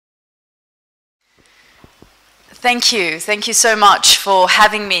Thank you. Thank you so much for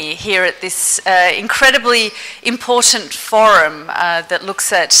having me here at this incredibly important forum that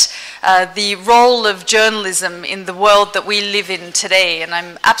looks at the role of journalism in the world that we live in today. And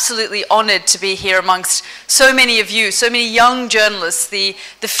I'm absolutely honored to be here amongst so many of you, so many young journalists, the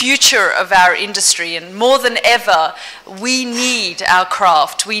future of our industry. And more than ever, we need our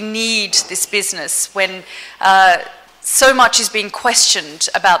craft. We need this business when so much is being questioned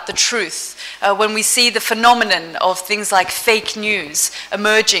about the truth, when we see the phenomenon of things like fake news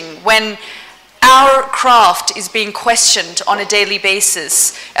emerging, when our craft is being questioned on a daily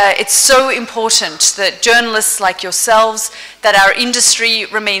basis. It's so important that journalists like yourselves, that our industry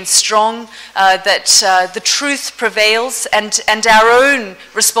remains strong, that the truth prevails, and our own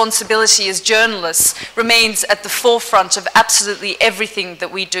responsibility as journalists remains at the forefront of absolutely everything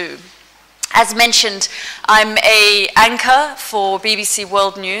that we do. As mentioned, I'm an anchor for BBC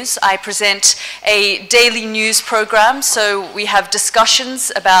World News. I present a daily news program, so we have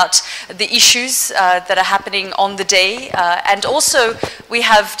discussions about the issues that are happening on the day, and also we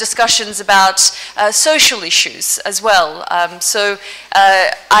have discussions about social issues as well.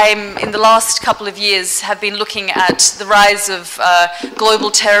 I'm, in the last couple of years, have been looking at the rise of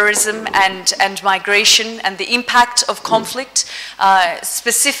global terrorism and migration and the impact of conflict,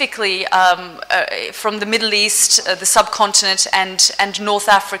 specifically from the Middle East, the subcontinent, and North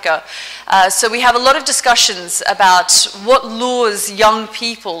Africa. So we have a lot of discussions about what lures young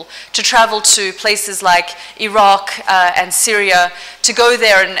people to travel to places like Iraq and Syria, to go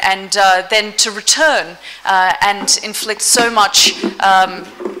there and then to return and inflict so much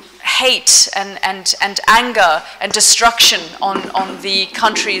hate and anger and destruction on the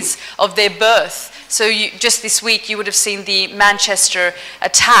countries of their birth. So just this week, you would have seen the Manchester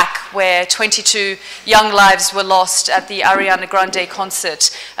attack, where 22 young lives were lost at the Ariana Grande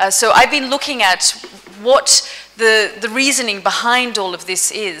concert. So I've been looking at what the reasoning behind all of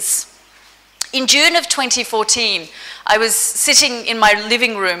this is. In June of 2014, I was sitting in my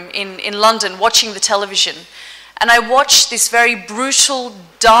living room in London watching the television, and I watched this very brutal,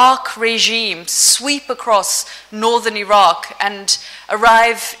 dark regime sweep across northern Iraq and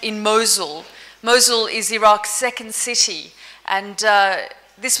arrive in Mosul. Mosul is Iraq's second city, and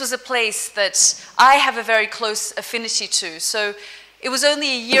this was a place that I have a very close affinity to. So it was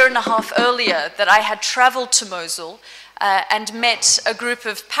only a year and a half earlier that I had traveled to Mosul and met a group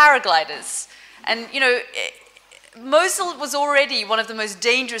of paragliders. And, you know, Mosul was already one of the most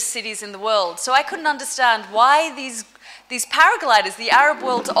dangerous cities in the world, so I couldn't understand why these paragliders, the Arab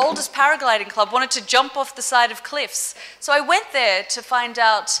world's oldest paragliding club, wanted to jump off the side of cliffs. So I went there to find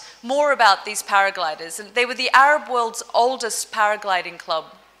out more about these paragliders, and they were the Arab world's oldest paragliding club.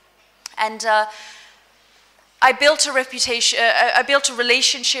 And I built a reputation, I built a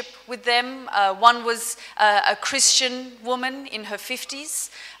relationship with them. One was a Christian woman in her 50s.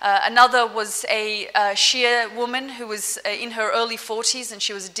 Another was a Shia woman who was in her early 40s, and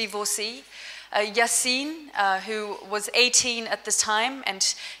she was a divorcee. Yassin, who was 18 at the time,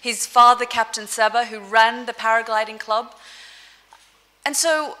 and his father, Captain Saba, who ran the paragliding club. And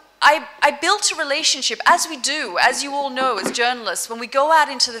so I built a relationship, as we do, as you all know as journalists, when we go out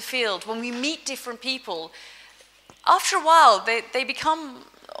into the field, when we meet different people, after a while they become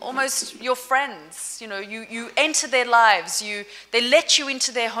almost your friends. You know, you enter their lives, they let you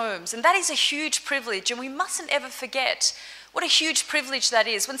into their homes, and that is a huge privilege, and we mustn't ever forget what a huge privilege that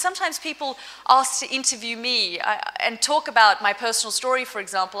is. When sometimes people ask to interview me and talk about my personal story, for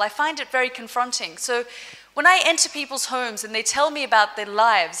example, I find it very confronting. So when I enter people's homes and they tell me about their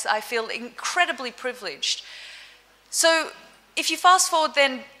lives, I feel incredibly privileged. So if you fast forward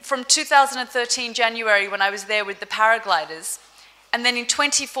then from 2013 January, when I was there with the paragliders, and then in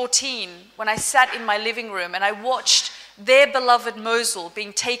 2014, when I sat in my living room and I watched their beloved Mosul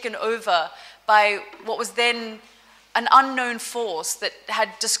being taken over by what was then an unknown force that had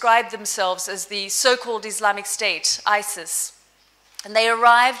described themselves as the so-called Islamic State, ISIS. And they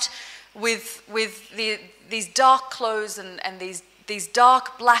arrived with these dark clothes and these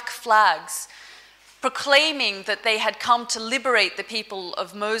dark black flags, proclaiming that they had come to liberate the people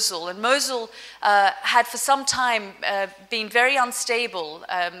of Mosul. And Mosul had for some time been very unstable.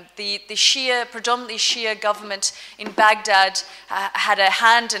 The Shia, predominantly Shia government in Baghdad had a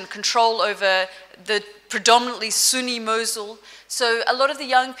hand and control over the predominantly Sunni Mosul. So a lot of the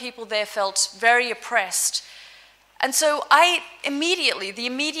young people there felt very oppressed. And so the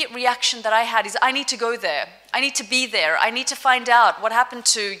immediate reaction that I had is, I need to go there. I need to be there. I need to find out what happened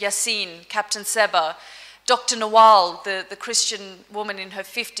to Yassin, Captain Seba, Dr. Nawal, the Christian woman in her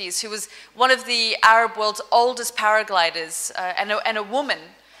 50s, who was one of the Arab world's oldest paragliders, and a woman.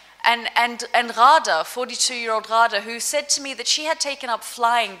 and Rada, 42-year-old Rada, who said to me that she had taken up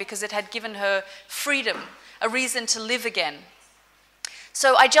flying because it had given her freedom, a reason to live again.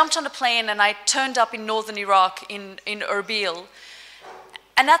 So I jumped on a plane and I turned up in northern Iraq, in Erbil.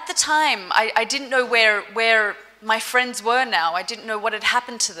 And at the time, I didn't know where my friends were now. I didn't know what had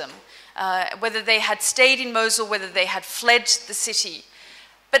happened to them, whether they had stayed in Mosul, whether they had fled the city.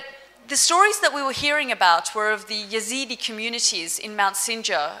 But the stories that we were hearing about were of the Yazidi communities in Mount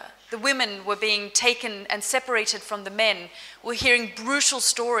Sinjar. The women were being taken and separated from the men. We're hearing brutal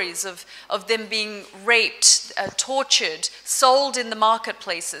stories of them being raped, tortured, sold in the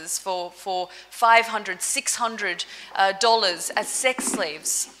marketplaces for $500, $600 as sex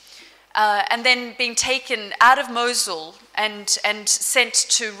slaves, and then being taken out of Mosul and sent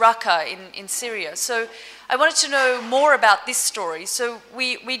to Raqqa in Syria. So I wanted to know more about this story. So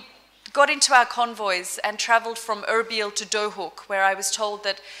we got into our convoys and traveled from Erbil to Dohuk, where I was told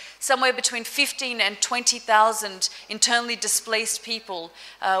that somewhere between 15 and 20,000 internally displaced people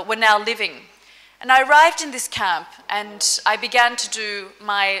were now living. And I arrived in this camp and I began to do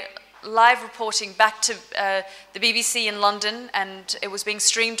my live reporting back to the BBC in London, and it was being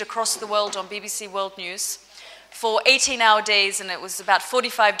streamed across the world on BBC World News for 18-hour days, and it was about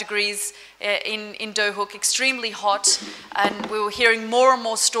 45 degrees in Dohuk, extremely hot, and we were hearing more and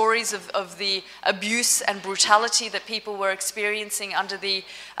more stories of the abuse and brutality that people were experiencing under the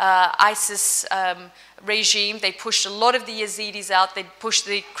ISIS regime. They pushed a lot of the Yazidis out, they pushed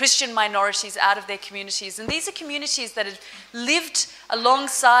the Christian minorities out of their communities, and these are communities that had lived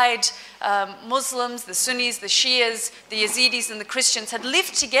alongside Muslims, the Sunnis, the Shias, the Yazidis and the Christians, had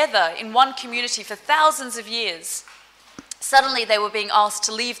lived together in one community for thousands of years. Suddenly they were being asked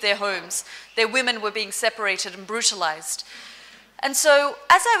to leave their homes. Their women were being separated and brutalized. And so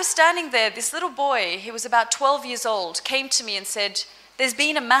as I was standing there, this little boy, he was about 12 years old, came to me and said, "There's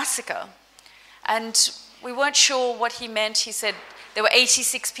been a massacre." And we weren't sure what he meant. He said there were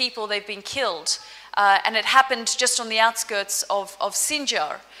 86 people, they've been killed. And it happened just on the outskirts of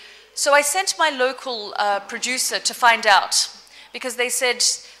Sinjar. So I sent my local producer to find out, because they said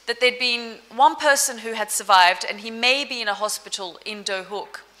that there'd been one person who had survived and he may be in a hospital in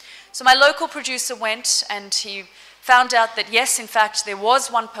Dohuk. So my local producer went and he found out that yes, in fact, there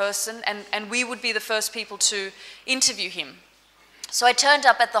was one person, and we would be the first people to interview him. So I turned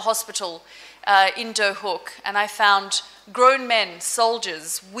up at the hospital in Dohuk, and I found grown men,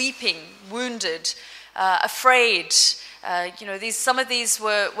 soldiers, weeping, wounded, afraid. Some of these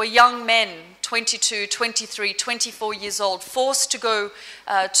were young men, 22, 23, 24 years old, forced to go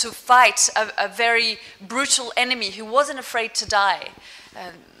to fight a very brutal enemy who wasn't afraid to die.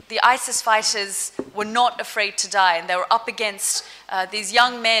 The ISIS fighters were not afraid to die, and they were up against these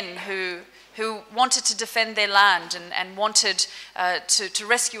young men who wanted to defend their land and wanted to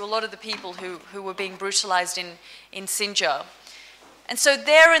rescue a lot of the people who were being brutalized in Sinjar. And so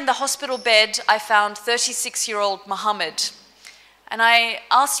there in the hospital bed, I found 36-year-old Mohammed. And I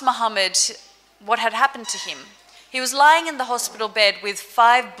asked Mohammed what had happened to him. He was lying in the hospital bed with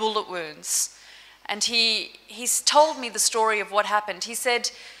 5 bullet wounds. And he's told me the story of what happened. He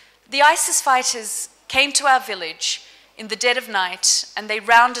said, the ISIS fighters came to our village in the dead of night and they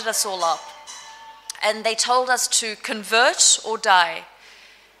rounded us all up. And they told us to convert or die.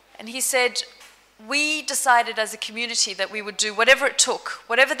 And he said, we decided as a community that we would do whatever it took.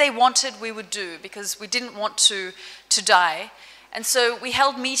 Whatever they wanted, we would do, because we didn't want to die. And so we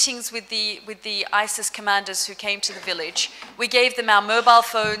held meetings with the ISIS commanders who came to the village. We gave them our mobile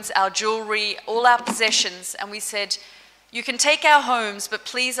phones, our jewelry, all our possessions, and we said, you can take our homes, but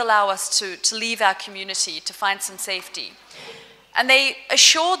please allow us to leave our community, to find some safety. And they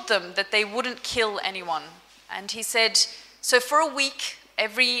assured them that they wouldn't kill anyone. And he said, so for a week,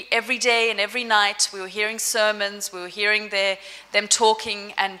 every day and every night, we were hearing sermons, we were hearing them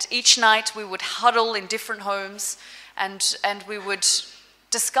talking, and each night we would huddle in different homes, and we would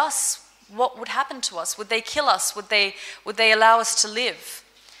discuss what would happen to us. Would they kill us? Would they allow us to live?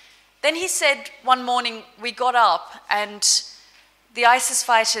 Then he said one morning we got up and the ISIS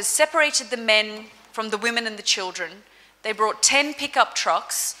fighters separated the men from the women and the children. They brought 10 pickup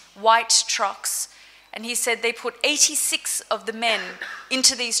trucks, white trucks, and he said they put 86 of the men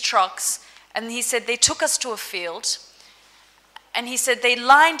into these trucks, and he said they took us to a field, and he said they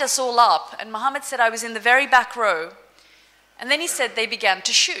lined us all up, and Mohammed said I was in the very back row, and then he said they began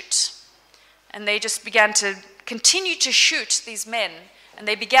to shoot, and they just began to continue to shoot these men, and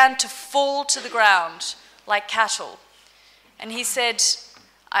they began to fall to the ground like cattle. And he said,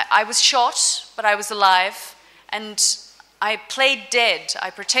 I was shot, but I was alive, and I played dead. I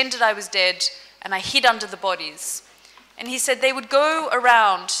pretended I was dead, and I hid under the bodies. And he said they would go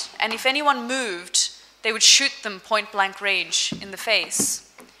around and if anyone moved, they would shoot them point blank range in the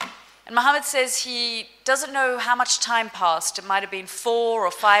face. And Mohammed says he doesn't know how much time passed. It might have been 4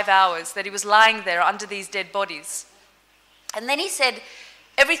 or 5 hours that he was lying there under these dead bodies. And then he said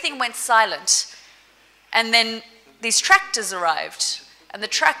everything went silent. And then these tractors arrived. And the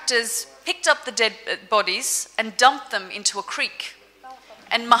tractors picked up the dead bodies and dumped them into a creek.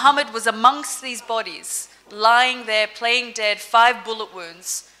 And Mohammed was amongst these bodies, lying there, playing dead, 5 bullet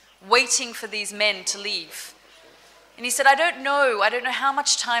wounds, waiting for these men to leave. And he said, I don't know how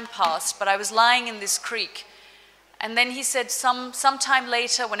much time passed, but I was lying in this creek. And then he said, sometime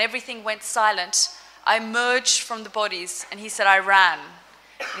later, when everything went silent, I emerged from the bodies, and he said, I ran.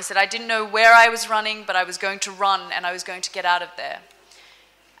 And he said, I didn't know where I was running, but I was going to run, and I was going to get out of there.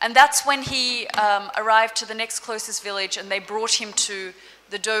 And that's when he arrived to the next closest village, and they brought him to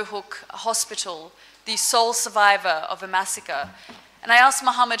the Dohuk hospital, the sole survivor of a massacre. And I asked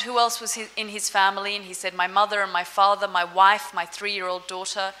Mohammed who else was in his family, and he said, my mother and my father, my wife, my 3-year-old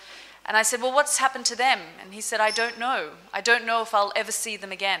daughter. And I said, well, what's happened to them? And he said, I don't know. I don't know if I'll ever see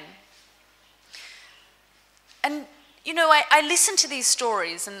them again. And, you know, I listen to these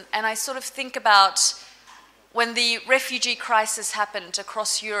stories, and I sort of think about when the refugee crisis happened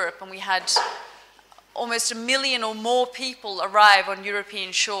across Europe, and we had almost 1 million or more people arrive on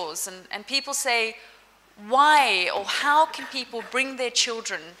European shores. And people say, why or how can people bring their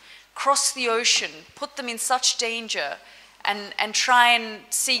children, cross the ocean, put them in such danger, and try and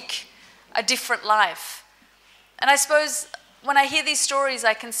seek a different life? And I suppose when I hear these stories,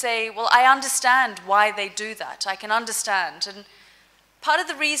 I can say, well, I understand why they do that. I can understand. And part of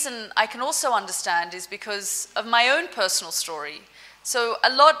the reason I can also understand is because of my own personal story. So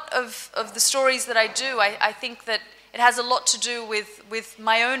a lot of the stories that I do, I think that it has a lot to do with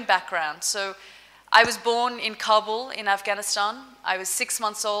my own background. So I was born in Kabul in Afghanistan. I was 6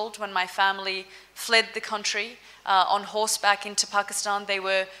 months old when my family fled the country on horseback into Pakistan. They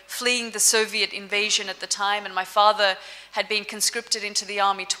were fleeing the Soviet invasion at the time, and my father had been conscripted into the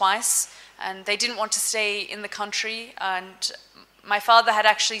army twice, and they didn't want to stay in the country. And my father had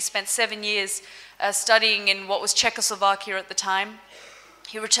actually spent 7 years studying in what was Czechoslovakia at the time.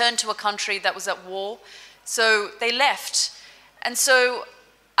 He returned to a country that was at war, so they left. And so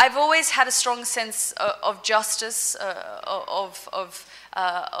I've always had a strong sense of justice,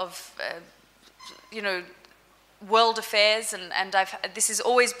 you know, world affairs, and this has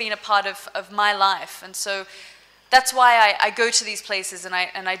always been a part of my life. And so that's why I go to these places and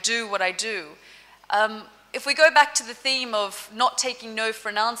I do what I do. If we go back to the theme of not taking no for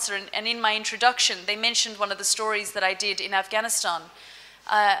an answer, and in my introduction, they mentioned one of the stories that I did in Afghanistan.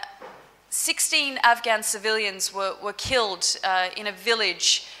 16 Afghan civilians were killed in a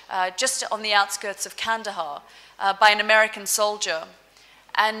village just on the outskirts of Kandahar by an American soldier.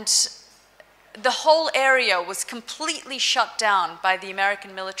 And the whole area was completely shut down by the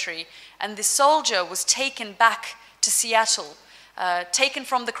American military, and the soldier was taken back to Seattle, taken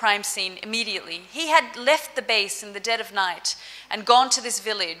from the crime scene immediately. He had left the base in the dead of night and gone to this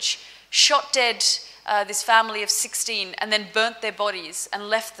village, shot dead this family of 16, and then burnt their bodies and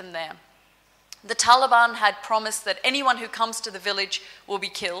left them there. The Taliban had promised that anyone who comes to the village will be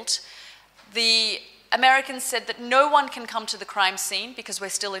killed. The Americans said that no one can come to the crime scene because we're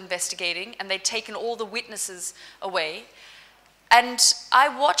still investigating, and they'd taken all the witnesses away. And I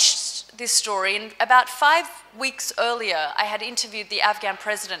watched this story, and about 5 weeks earlier, I had interviewed the Afghan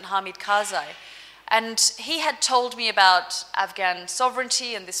president, Hamid Karzai, and he had told me about Afghan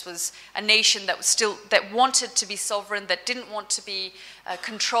sovereignty, and this was a nation that wanted to be sovereign, that didn't want to be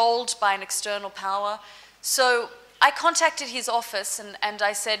controlled by an external power. So I contacted his office, and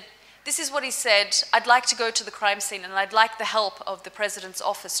I said, this is what he said, I'd like to go to the crime scene, and I'd like the help of the president's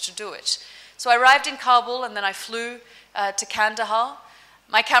office to do it. So I arrived in Kabul, and then I flew to Kandahar.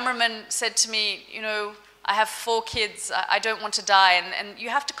 My cameraman said to me, you know, I have 4 kids, I don't want to die, and you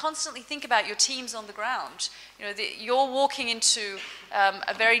have to constantly think about your teams on the ground. You know, you're walking into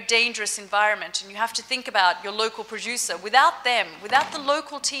a very dangerous environment, and you have to think about your local producer. Without them, without the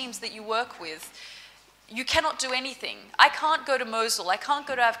local teams that you work with, you cannot do anything. I can't go to Mosul, I can't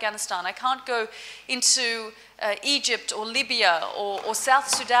go to Afghanistan, I can't go into Egypt or Libya or South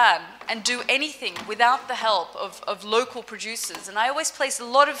Sudan and do anything without the help of local producers. And I always place a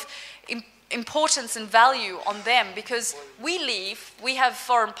lot of importance and value on them, because we leave, we have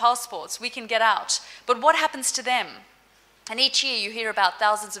foreign passports, we can get out, but what happens to them? And each year you hear about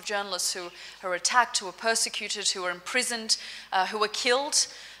thousands of journalists who are attacked, who are persecuted, who are imprisoned, who are killed.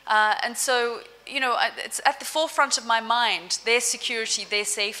 And so, you know, it's at the forefront of my mind, their security, their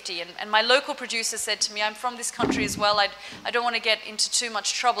safety. And my local producer said to me, I'm from this country as well, I don't want to get into too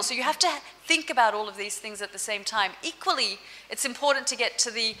much trouble. So you have to think about all of these things at the same time. Equally, it's important to get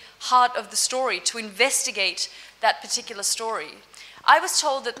to the heart of the story, to investigate that particular story. I was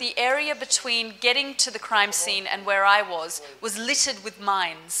told that the area between getting to the crime scene and where I was littered with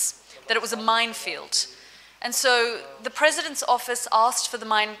mines, that it was a minefield. And so the president's office asked for the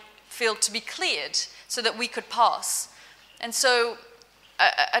minefield to be cleared so that we could pass. And so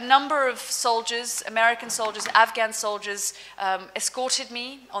a number of soldiers, American soldiers, Afghan soldiers, escorted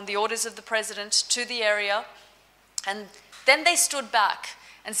me on the orders of the president to the area. And then they stood back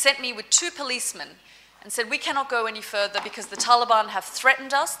and sent me with 2 policemen and said, we cannot go any further because the Taliban have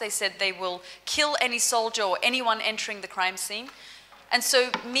threatened us. They said they will kill any soldier or anyone entering the crime scene. And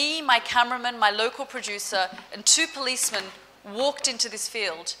so me, my cameraman, my local producer, and 2 policemen walked into this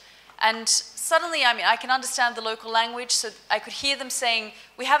field. And suddenly, I mean, I can understand the local language, so I could hear them saying,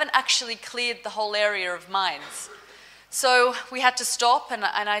 we haven't actually cleared the whole area of mines. So we had to stop, and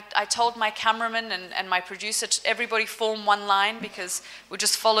I told my cameraman and my producer, everybody form one line, because we'll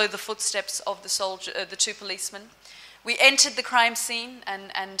just follow the footsteps of the 2 policemen. We entered the crime scene,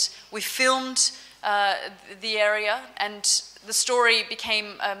 and we filmed the area, and the story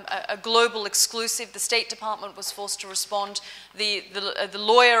became a global exclusive. The State Department was forced to respond. The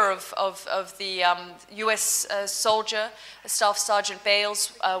lawyer of the US soldier, Staff Sergeant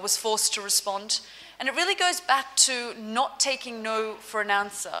Bales, was forced to respond. And it really goes back to not taking no for an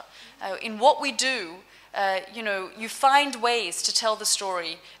answer. In what we do, you know, you find ways to tell the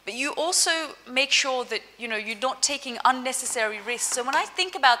story, but you also make sure that, you know, you're not taking unnecessary risks. So when I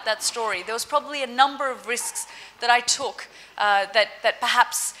think about that story, there was probably a number of risks that I took that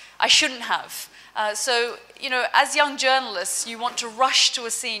perhaps I shouldn't have. So, you know, as young journalists, you want to rush to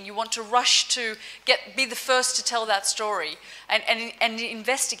a scene, you want to rush to be the first to tell that story and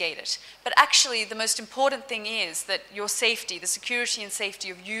investigate it. But actually, the most important thing is that your safety, the security and safety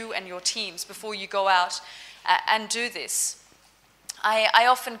of you and your teams before you go out and do this. I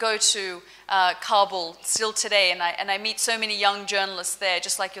often go to Kabul still today, and I meet so many young journalists there,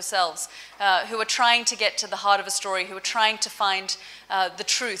 just like yourselves, who are trying to get to the heart of a story, who are trying to find the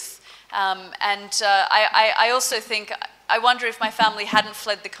truth. I also think, I wonder if my family hadn't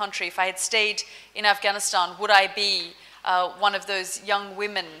fled the country, if I had stayed in Afghanistan, would I be one of those young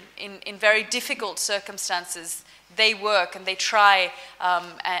women in very difficult circumstances? They work and they try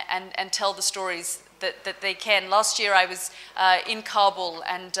and tell the stories that they can. Last year I was in Kabul,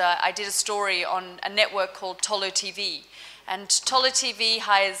 and I did a story on a network called Tolo TV. And Tolo TV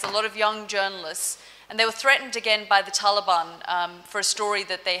hires a lot of young journalists, and they were threatened again by the Taliban for a story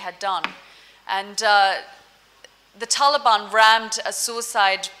that they had done. And the Taliban rammed a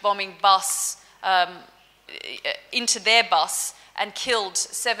suicide bombing bus into their bus and killed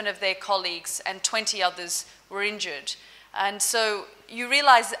 7 of their colleagues, and 20 others were injured. And so you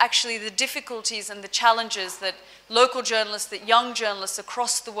realize actually the difficulties and the challenges that local journalists, that young journalists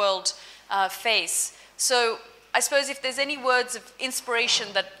across the world face. So I suppose if there's any words of inspiration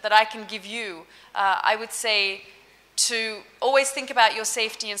that I can give you, I would say to always think about your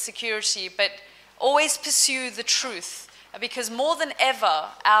safety and security, but always pursue the truth, because more than ever,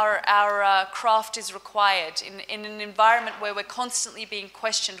 our craft is required in an environment where we're constantly being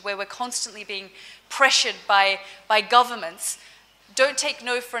questioned, where we're constantly being pressured by governments. Don't take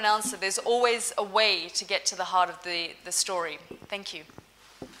no for an answer. There's always a way to get to the heart of the story. Thank you.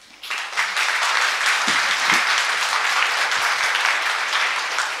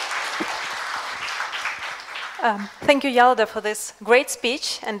 Thank you, Yalda, for this great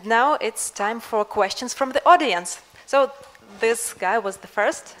speech. And now it's time for questions from the audience. So this guy was the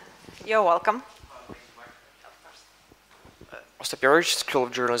first. You're welcome. Ostapyevich, School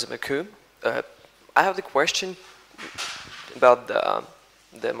of Journalism at KU. I have the question about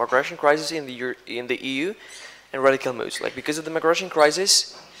the migration crisis in the EU and radical moods. Like, because of the migration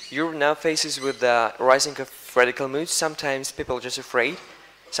crisis, Europe now faces with the rising of radical moods. Sometimes people are just afraid.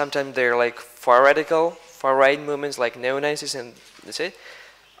 Sometimes they're like far-right movements like neo-Nazis, and that's it.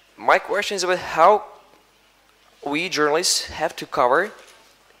 My question is about how we journalists have to cover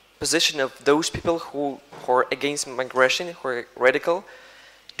position of those people who are against migration, who are radical.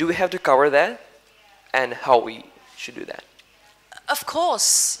 Do we have to cover that, and how we should do that? Of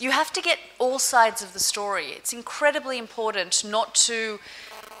course, you have to get all sides of the story. It's incredibly important not to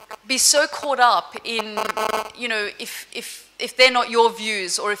be so caught up in, you know, if they're not your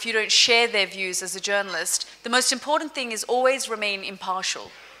views, or if you don't share their views as a journalist. The most important thing is always remain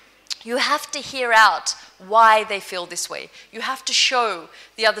impartial. You have to hear out why they feel this way. You have to show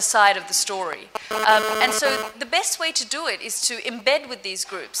the other side of the story. And so the best way to do it is to embed with these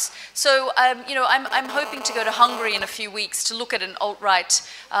groups. So, you know, I'm hoping to go to Hungary in a few weeks to look at an alt-right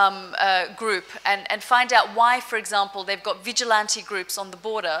group and find out why, for example, they've got vigilante groups on the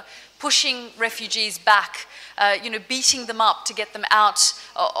border pushing refugees back, you know, beating them up to get them out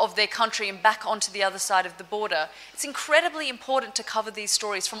of their country and back onto the other side of the border. It's incredibly important to cover these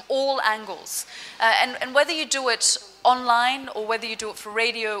stories from all angles. And whether you do it online or whether you do it for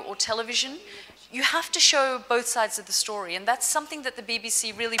radio or television, you have to show both sides of the story. And that's something that the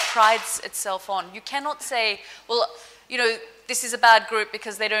BBC really prides itself on. You cannot say, well, you know, this is a bad group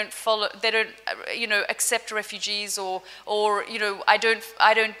because they don't follow, you know, accept refugees, or you know, I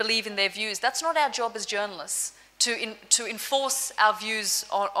don't believe in their views. That's not our job as journalists, to enforce our views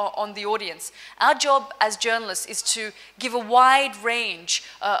on the audience. Our job as journalists is to give a wide range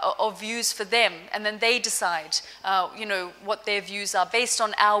of views for them, and then they decide, you know, what their views are based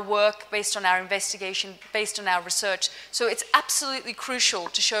on our work, based on our investigation, based on our research. So it's absolutely crucial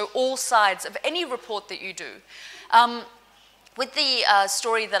to show all sides of any report that you do. With the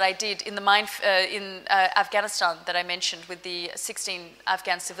story that I did in Afghanistan that I mentioned with the 16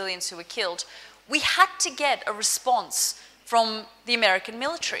 Afghan civilians who were killed, we had to get a response from the American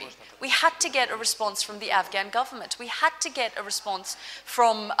military. We had to get a response from the Afghan government. We had to get a response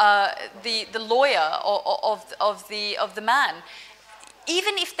from the lawyer of the man.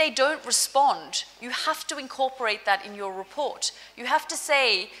 Even if they don't respond, you have to incorporate that in your report. You have to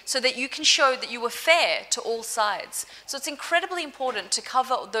say, so that you can show that you were fair to all sides. So it's incredibly important to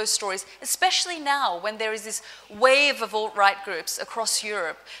cover those stories, especially now when there is this wave of alt-right groups across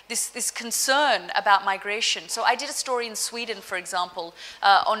Europe, this concern about migration. So I did a story in Sweden, for example,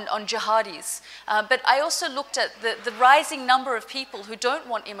 on jihadis. But I also looked at the rising number of people who don't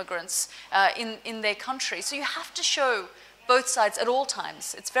want immigrants in their country. So you have to show both sides at all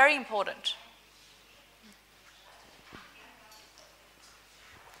times. It's very important.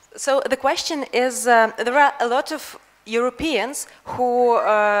 So the question is, there are a lot of Europeans who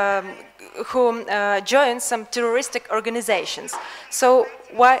join some terroristic organizations. So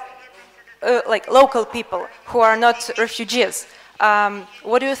why, like local people who are not refugees,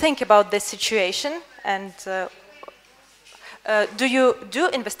 what do you think about this situation? And do you do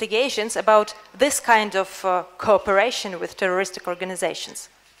investigations about this kind of cooperation with terroristic organizations?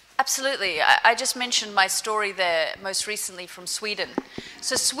 Absolutely. I just mentioned my story there most recently from Sweden.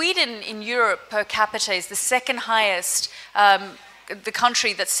 So Sweden in Europe per capita is the second highest the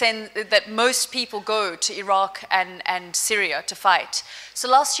country that most people go to Iraq and Syria to fight. So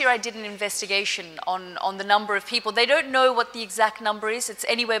last year I did an investigation on the number of people. They don't know what the exact number is. It's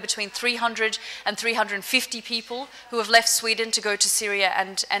anywhere between 300 and 350 people who have left Sweden to go to Syria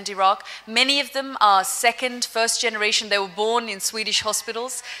and Iraq. Many of them are first generation. They were born in Swedish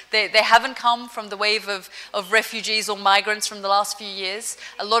hospitals. They haven't come from the wave of refugees or migrants from the last few years.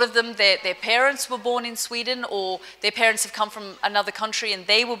 A lot of them, their parents were born in Sweden, or their parents have come from another country and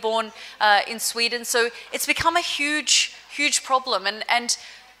they were born in Sweden. So it's become a huge problem, and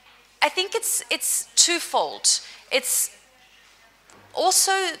I think it's twofold. It's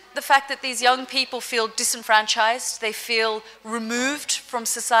also the fact that these young people feel disenfranchised, they feel removed from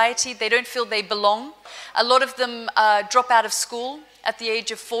society, they don't feel they belong. A lot of them drop out of school at the age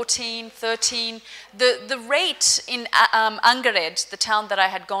of 14, 13. The rate in Angered, the town that I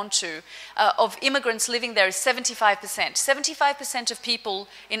had gone to, of immigrants living there is 75%. 75% of people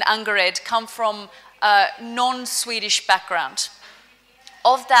in Angered come from non-Swedish background.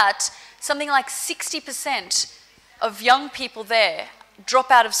 Of that, something like 60% of young people there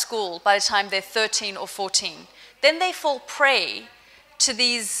drop out of school by the time they're 13 or 14. Then they fall prey to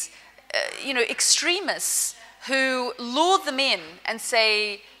these extremists who lure them in and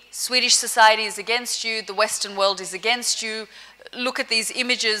say, Swedish society is against you, the Western world is against you, look at these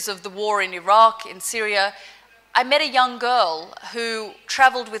images of the war in Iraq, in Syria. I met a young girl who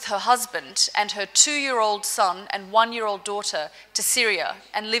traveled with her husband and her 2-year-old son and 1-year-old daughter to Syria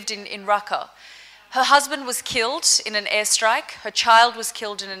and lived in Raqqa. Her husband was killed in an airstrike. Her child was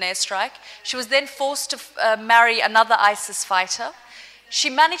killed in an airstrike. She was then forced to marry another ISIS fighter. She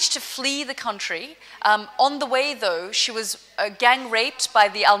managed to flee the country. On the way, though, she was gang raped by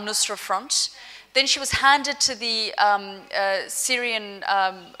the al-Nusra Front. Then she was handed to the Syrian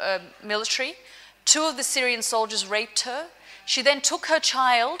military. 2 of the Syrian soldiers raped her. She then took her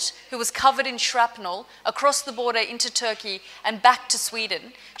child, who was covered in shrapnel, across the border into Turkey and back to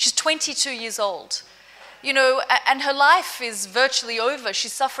Sweden. She's 22 years old. You know, and her life is virtually over.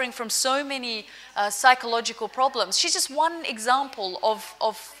 She's suffering from so many psychological problems. She's just one example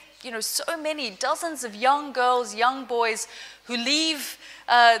of you know, so many, dozens of young girls, young boys who leave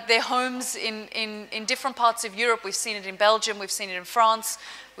their homes in different parts of Europe. We've seen it in Belgium, we've seen it in France,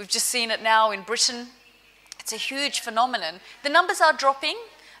 we've just seen it now in Britain. It's a huge phenomenon. The numbers are dropping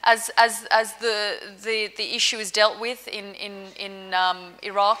as the issue is dealt with in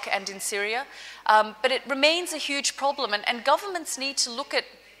Iraq and in Syria, but it remains a huge problem, and governments need to look at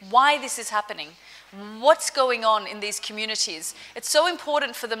why this is happening. What's going on in these communities? It's so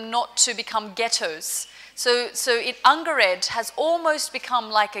important for them not to become ghettos. So Angered has almost become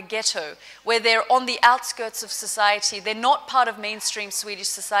like a ghetto, where they're on the outskirts of society. They're not part of mainstream Swedish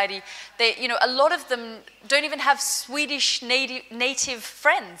society. They, you know, a lot of them don't even have Swedish native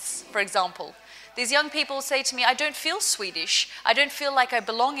friends, for example. These young people say to me, I don't feel Swedish. I don't feel like I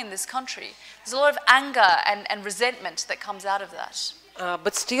belong in this country. There's a lot of anger and resentment that comes out of that.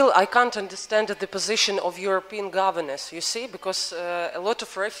 But still, I can't understand the position of European governors, you see, because a lot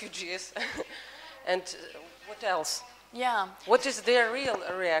of refugees and what else? Yeah. What is their real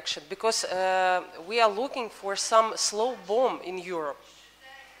reaction? Because we are looking for some slow bomb in Europe.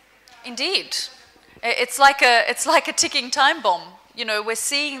 Indeed. It's like a ticking time bomb. You know, we're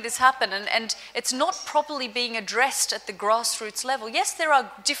seeing this happen, and it's not properly being addressed at the grassroots level. Yes, there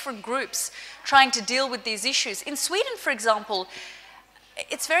are different groups trying to deal with these issues. In Sweden, for example,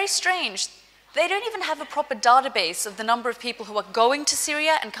 it's very strange. They don't even have a proper database of the number of people who are going to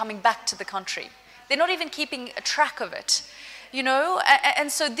Syria and coming back to the country. They're not even keeping a track of it, you know? And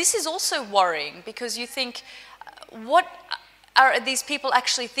so this is also worrying, because you think, what are these people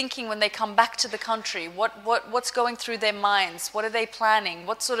actually thinking when they come back to the country? What's going through their minds? What are they planning?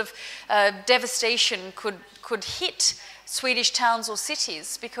 What sort of devastation could hit Swedish towns or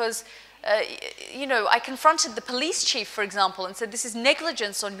cities? Because you know, I confronted the police chief, for example, and said, this is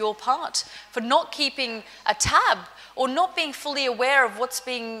negligence on your part for not keeping a tab or not being fully aware of what's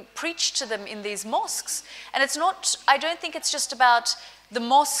being preached to them in these mosques. And it's not, I don't think it's just about the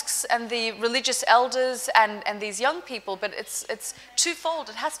mosques and the religious elders and these young people, but it's twofold.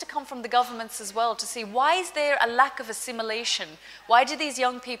 It has to come from the governments as well, to see, why is there a lack of assimilation? Why do these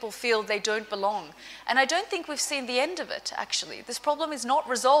young people feel they don't belong? And I don't think we've seen the end of it, actually. This problem is not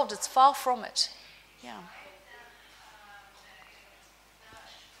resolved. It's far from it. Yeah.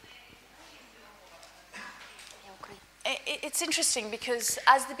 It's interesting, because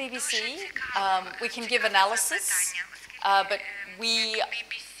as the BBC, we can give analysis, but we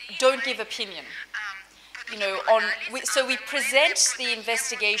don't give opinion. You know, so we present the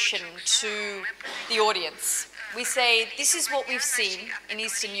investigation to the audience. We say, this is what we've seen in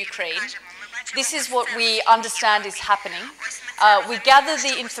eastern Ukraine. This is what we understand is happening. We gather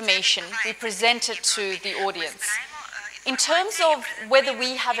the information, we present it to the audience. In terms of whether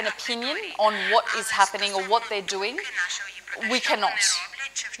we have an opinion on what is happening or what they're doing, we cannot.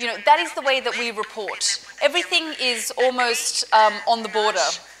 You know, that is the way that we report. Everything is almost on the border.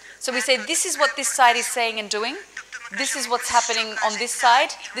 So we say, this is what this side is saying and doing. This is what's happening on this side.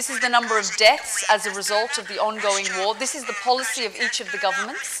 This is the number of deaths as a result of the ongoing war. This is the policy of each of the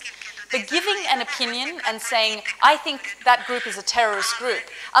governments. But giving an opinion and saying, I think that group is a terrorist group,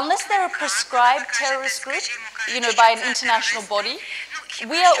 unless they're a prescribed terrorist group, you know, by an international body,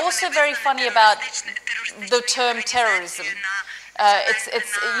 we are also very funny about the term terrorism.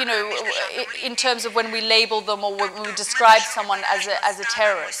 It's you know, in terms of when we label them or when we describe someone as a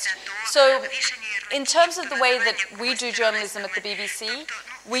terrorist. So in terms of the way that we do journalism at the BBC,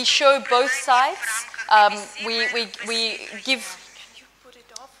 we show both sides. We give...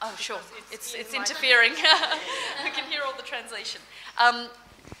 Oh, sure. It's interfering. We can hear all the translation.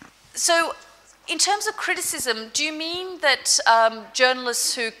 So in terms of criticism, do you mean that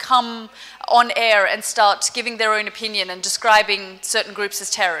journalists who come on air and start giving their own opinion and describing certain groups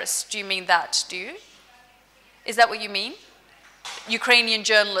as terrorists, do you mean that? Do you? Is that what you mean? Ukrainian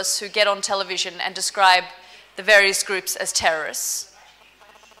journalists who get on television and describe the various groups as terrorists?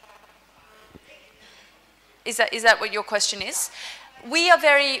 Is that what your question is? We are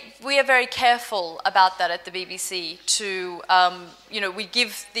very careful about that at the BBC. To you know, we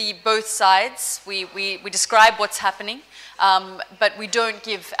give both sides. We describe what's happening, but we don't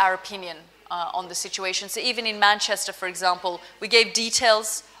give our opinion on the situation. So even in Manchester, for example, we gave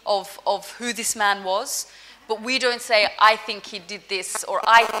details of who this man was, but we don't say, I think he did this, or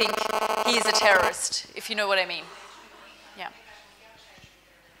I think he is a terrorist, if you know what I mean. Yeah.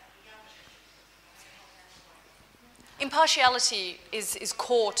 Impartiality is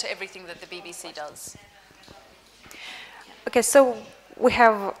core to everything that the BBC does. Okay, so we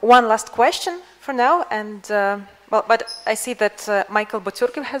have one last question for now, and well, but I see that Michael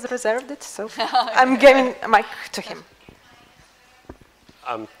Boturkin has reserved it, so I'm giving a mic to him.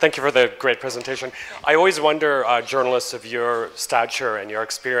 Thank you for the great presentation. I always wonder, journalists of your stature and your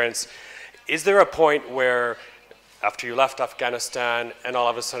experience, is there a point where, after you left Afghanistan and all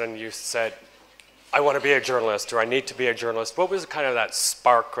of a sudden you said, I want to be a journalist, or I need to be a journalist? What was kind of that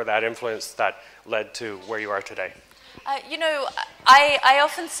spark or that influence that led to where you are today? You know, I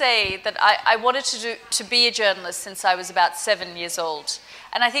often say that I wanted to be a journalist since I was about 7 years old.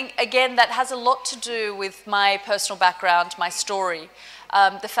 And I think, again, that has a lot to do with my personal background, my story.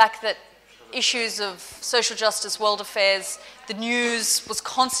 The fact that issues of social justice, world affairs, the news was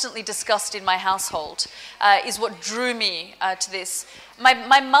constantly discussed in my household is what drew me to this.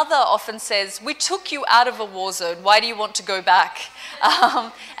 My mother often says, we took you out of a war zone, why do you want to go back?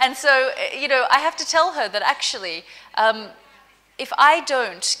 And so, you know, I have to tell her that actually, if I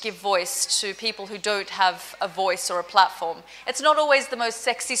don't give voice to people who don't have a voice or a platform, it's not always the most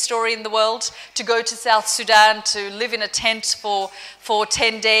sexy story in the world to go to South Sudan, to live in a tent for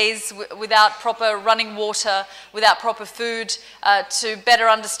 10 days without proper running water, without proper food, to better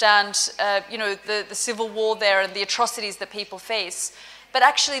understand you know, the civil war there and the atrocities that people face. But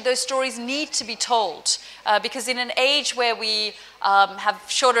actually those stories need to be told because in an age where we have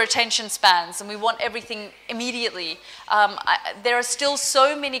shorter attention spans and we want everything immediately, there are still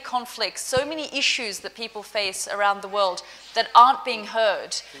so many conflicts, so many issues that people face around the world that aren't being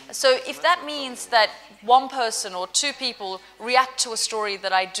heard. So if that means that one person or two people react to a story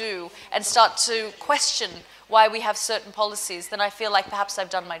that I do and start to question why we have certain policies, then I feel like perhaps I've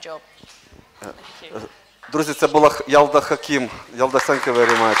done my job. Thank you. Друзі, це була Ялда Хакім. Ялда, thank you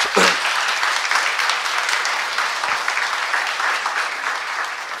very much.